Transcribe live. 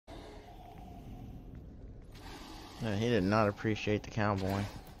Yeah, he did not appreciate the cowboy.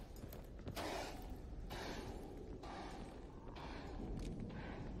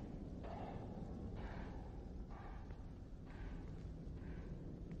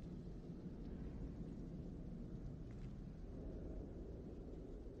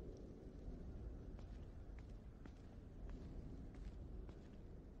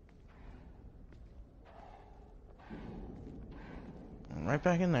 Right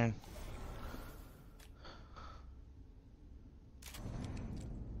back in there.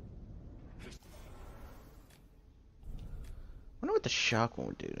 Wonder what the shotgun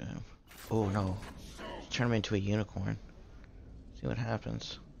would do to him. Oh no. Turn him into a unicorn. See what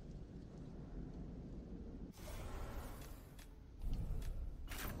happens.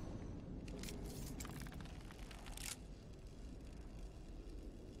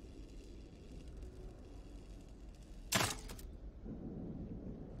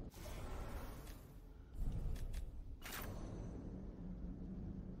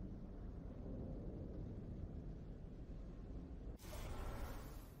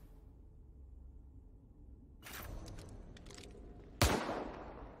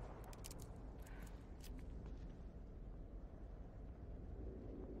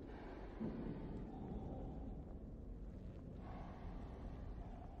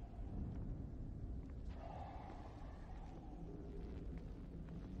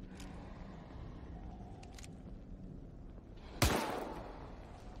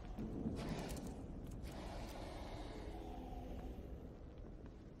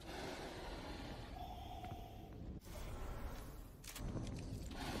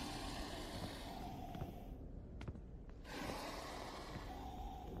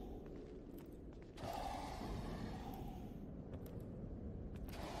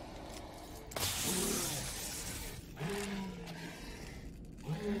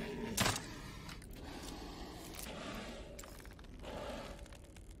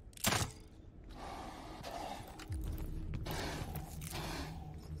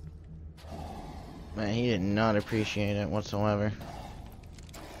 Man, he did not appreciate it whatsoever.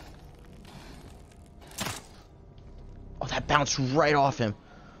 Oh, that bounced right off him.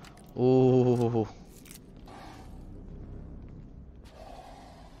 Ooh.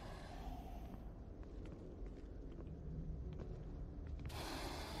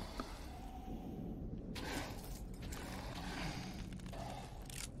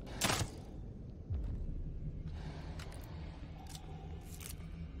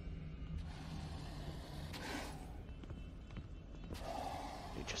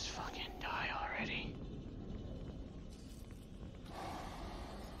 You just fucking die already.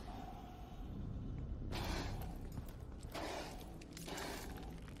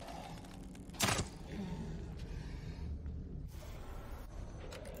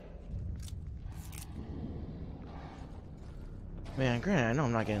 Man, granted, I know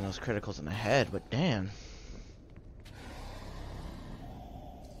I'm not getting those criticals in the head, but damn.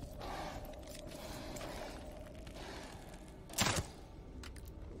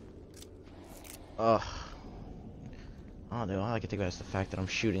 Ugh. Oh, dude, all I can think about is the fact that I'm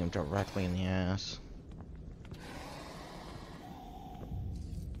shooting him directly in the ass.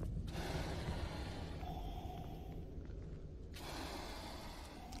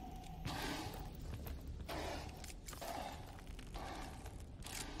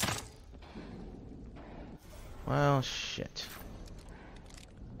 Well, shit.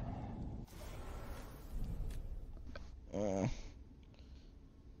 Oh.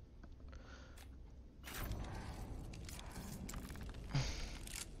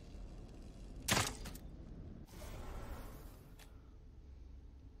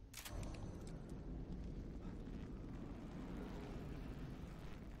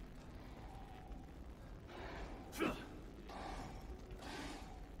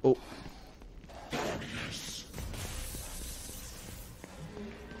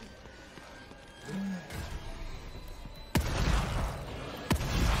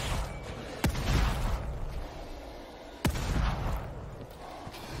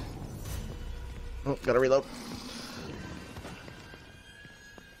 Oh, gotta reload.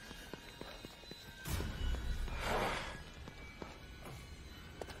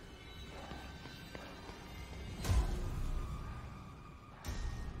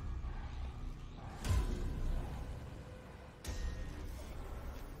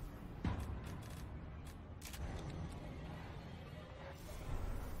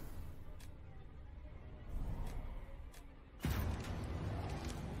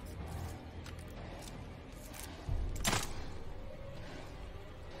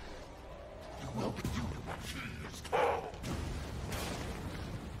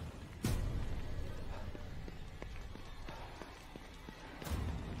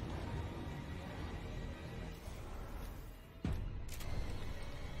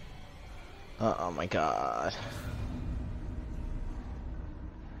 Oh my god.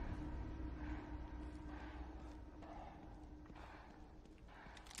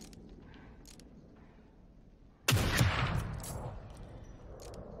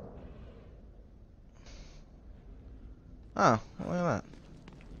 Oh, look at that.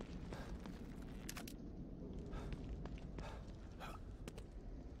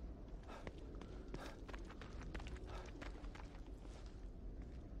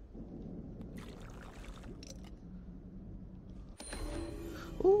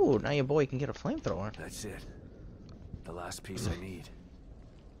 Ooh, now your boy can get a flamethrower. That's it. The last piece I need.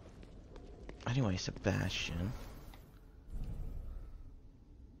 Anyway, Sebastian.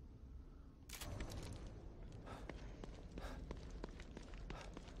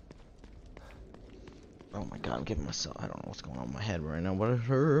 Oh my god, I'm giving myself... I don't know what's going on in my head right now, but it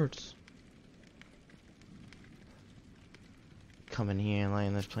hurts. Come in here and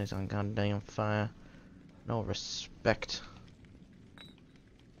lighting this place on goddamn fire. No respect.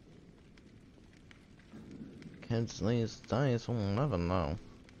 Kids these days will never know.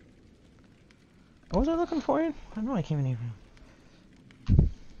 What was I looking for? I know I came in here.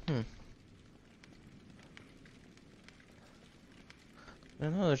 I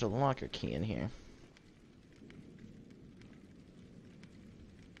know there's a locker key in here.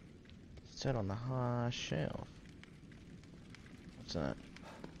 Set on the high shelf. What's that?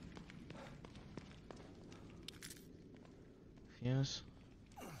 Fuse?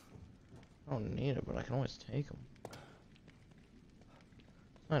 I don't need it, but I can always take them. It's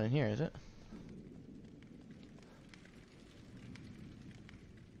not in here, is it?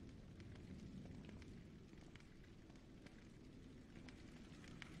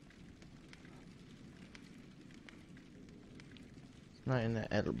 It's not in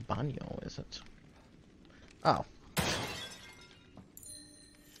the El Baño, is it? Oh.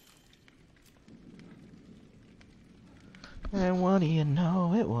 And what do you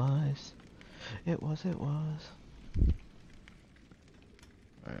know? It was. It was.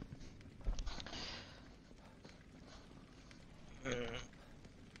 Alright.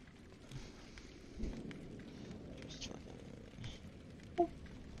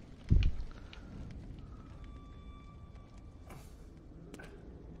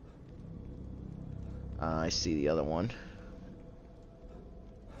 I see the other one.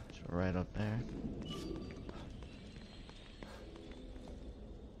 It's right up there.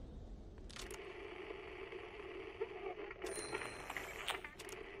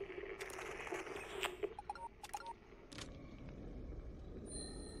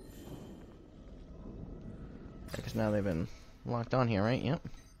 Because now they've been locked on here, right? Yep.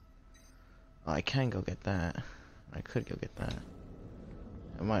 Oh, I can go get that. I could go get that.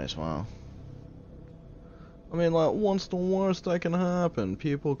 I might as well. I mean, like, what's the worst that can happen?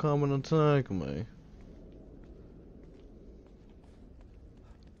 People come and attack me.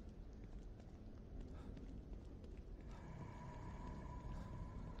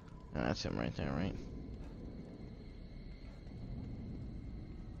 Oh, that's him right there, right?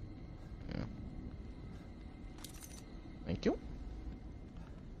 Yeah. Thank you.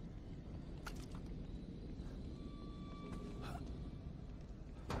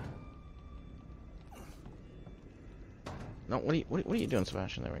 No, what are you doing,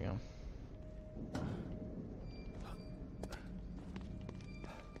 Sebastian? There we go.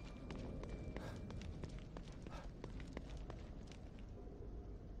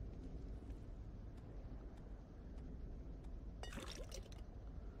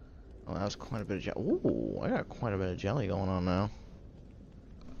 Oh, that was quite a bit of jelly. Ooh, I got quite a bit of jelly going on now.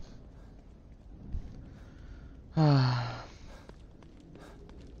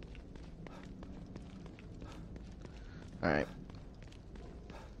 Alright.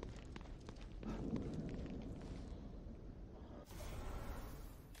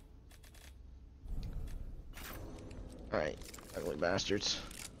 Alright, ugly bastards.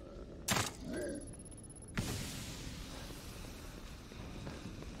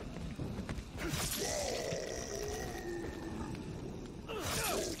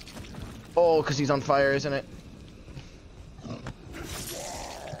 Oh, because he's on fire, isn't it?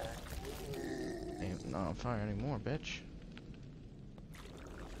 Ain't not on fire anymore, bitch.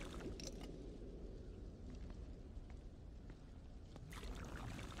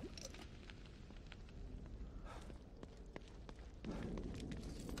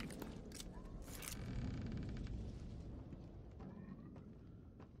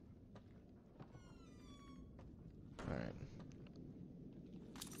 Alright.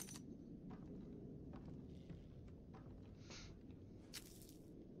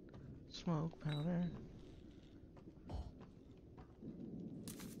 Smoke powder.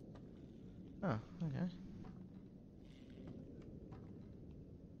 Oh.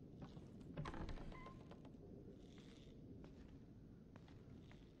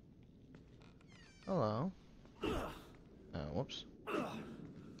 Hello. Whoops.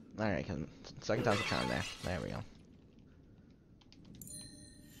 Alright, second time's a charm there. There we go.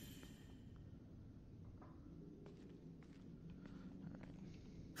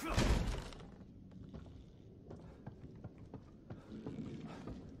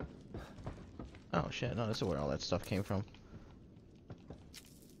 Oh shit, no, this is where all that stuff came from.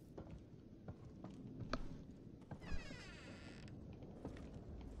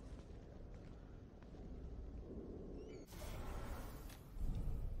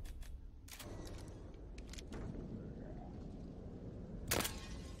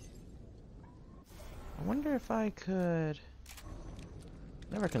 I wonder if I could...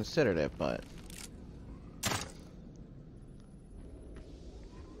 Never considered it, but...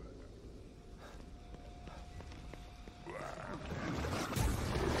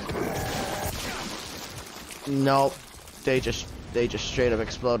 Nope. They just straight up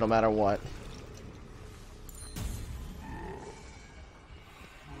explode no matter what.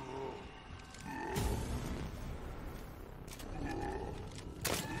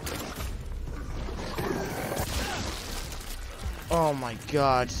 Oh my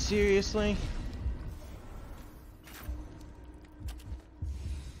god, seriously?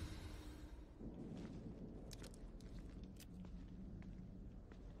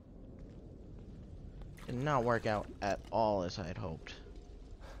 Did not work out at all as I had hoped.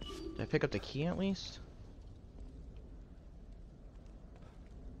 Did I pick up the key at least?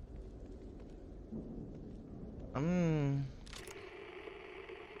 I'm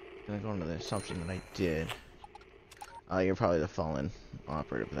gonna go into the assumption that I did. You're probably the fallen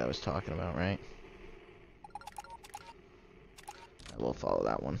operative that I was talking about, right? I will follow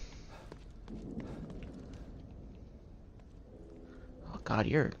that one. Oh god,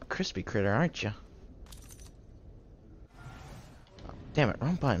 you're a crispy critter, aren't you? Oh, damn it,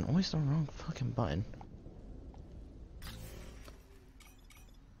 wrong button. Always the wrong fucking button.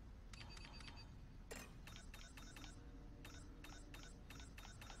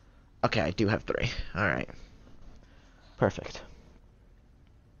 Okay, I do have 3. Alright. Perfect.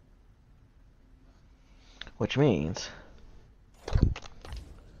 Which means I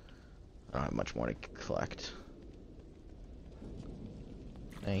don't have much more to collect.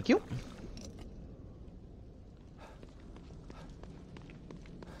 Thank you.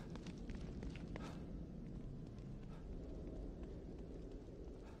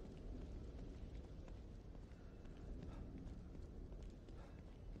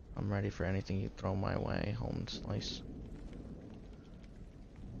 I'm ready for anything you throw my way, home slice.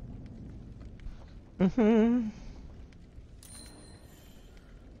 I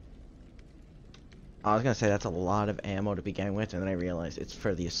was gonna say that's a lot of ammo to begin with, and then I realized it's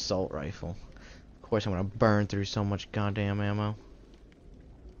for the assault rifle. Of course, I'm gonna burn through so much goddamn ammo.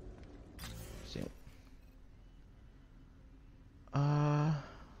 Let's see.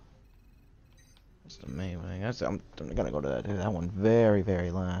 That's the main thing. I'm gonna go to that one very,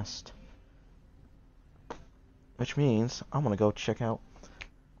 very last. Which means I'm gonna go check out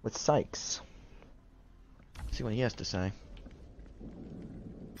with Sykes. See what he has to say.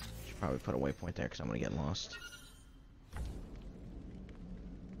 Should probably put a waypoint there because I'm gonna get lost.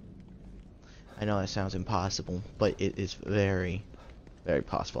 I know that sounds impossible, but it is very, very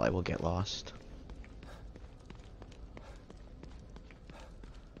possible I will get lost.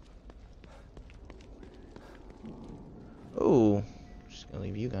 Ooh, just gonna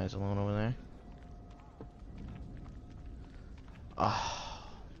leave you guys alone over there. Oh,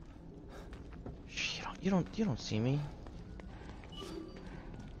 you don't see me.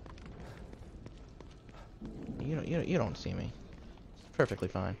 You don't see me. It's perfectly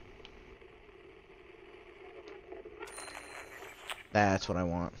fine. That's what I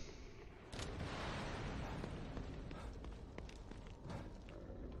want.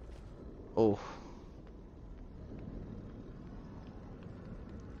 Oh.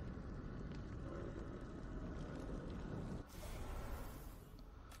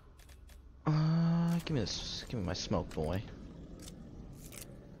 Give me this. Give me my smoke, boy.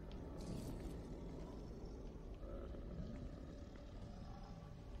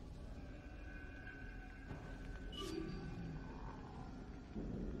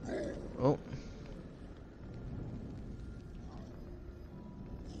 Oh.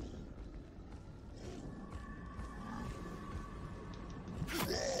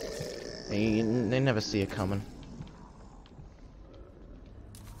 They never see it coming.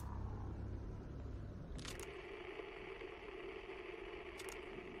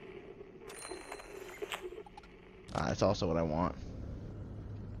 That's also what I want.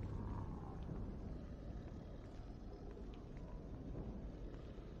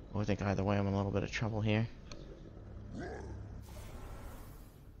 I think either way I'm in a little bit of trouble here.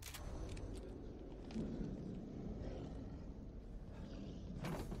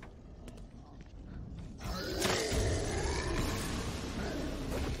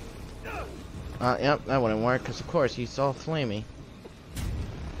 Yep, that wouldn't work, because of course he's all flamey.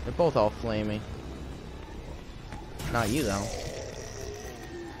 They're both all flamey. Not you, though.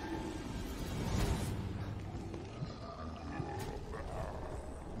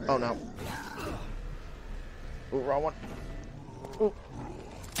 Oh, no. Ooh, wrong one. Ooh.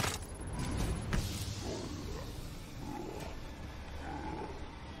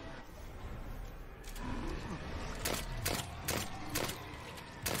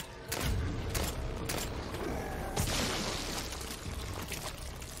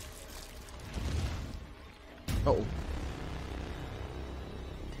 Oh.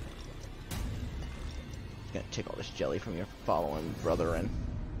 Gonna take all this jelly from your following brethren.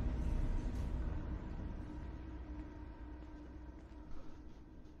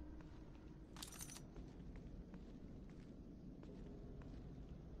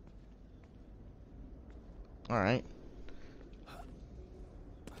 Alright.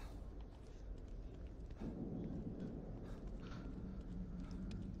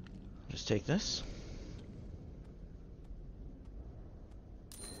 Just take this.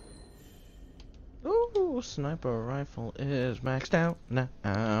 Ooh, sniper rifle is maxed out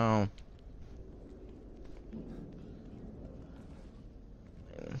now.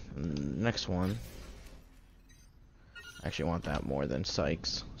 Next one. I actually want that more than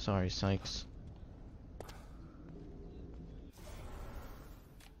Sykes. Sorry, Sykes.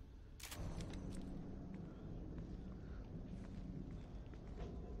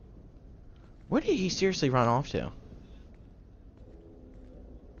 Where did he seriously run off to?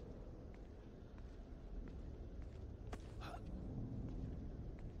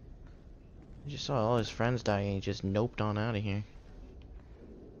 He just saw all his friends die and he just noped on out of here.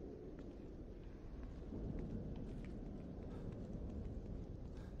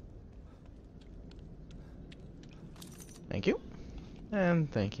 Thank you.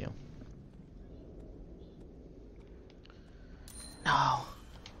 And thank you. No!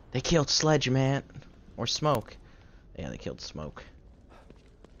 They killed Sledge, man. Or Smoke. Yeah, they killed Smoke.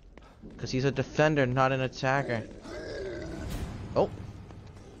 Because he's a defender, not an attacker. Oh.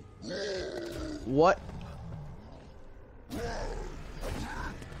 What?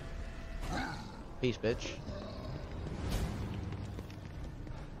 Peace, bitch.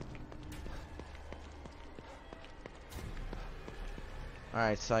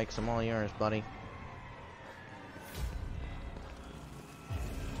 Alright, Sykes, I'm all yours, buddy.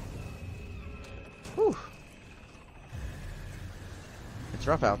 Whew. It's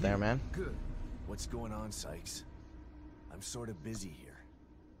rough out there, man. Good. What's going on, Sykes? I'm sort of busy here.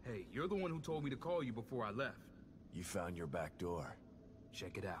 Hey, you're the one who told me to call you before I left. You found your back door.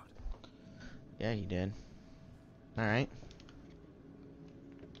 Check it out. Yeah, he did. Alright.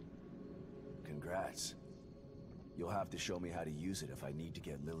 Congrats. You'll have to show me how to use it if I need to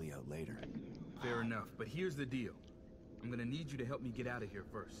get Lily out later. Fair enough, but here's the deal. I'm gonna need you to help me get out of here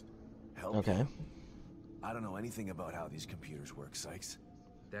first. Help? Okay. I don't know anything about how these computers work, Sykes.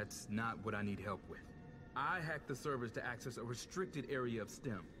 That's not what I need help with. I hacked the servers to access a restricted area of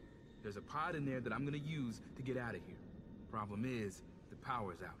STEM. There's a pod in there that I'm gonna use to get out of here. Problem is, the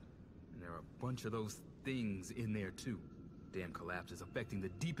power's out. And there are a bunch of those things in there too. Damn collapse is affecting the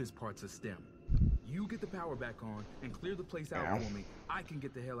deepest parts of STEM. You get the power back on and clear the place out for me. I can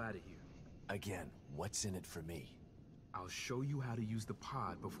get the hell out of here. Again, what's in it for me? I'll show you how to use the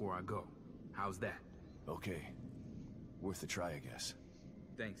pod before I go. How's that? Okay. Worth a try, I guess.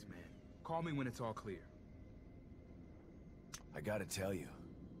 Thanks, man. Call me when it's all clear. I gotta tell you,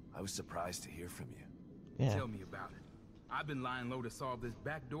 I was surprised to hear from you. Yeah. Tell me about it. I've been lying low to solve this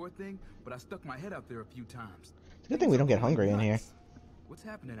backdoor thing, but I stuck my head out there a few times. It's a good thing we don't get hungry in here. What's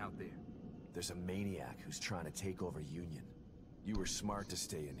happening out there? There's a maniac who's trying to take over Union. You were smart to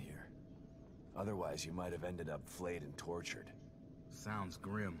stay in here. Otherwise, you might have ended up flayed and tortured. Sounds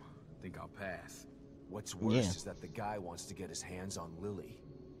grim. Think I'll pass. What's worse is that the guy wants to get his hands on Lily.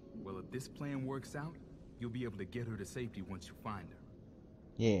 Well, if this plan works out, you'll be able to get her to safety once you find her.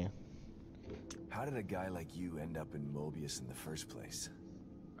 Yeah. How did a guy like you end up in Mobius in the first place?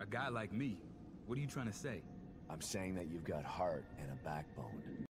 A guy like me? What are you trying to say? I'm saying that you've got heart and a backbone.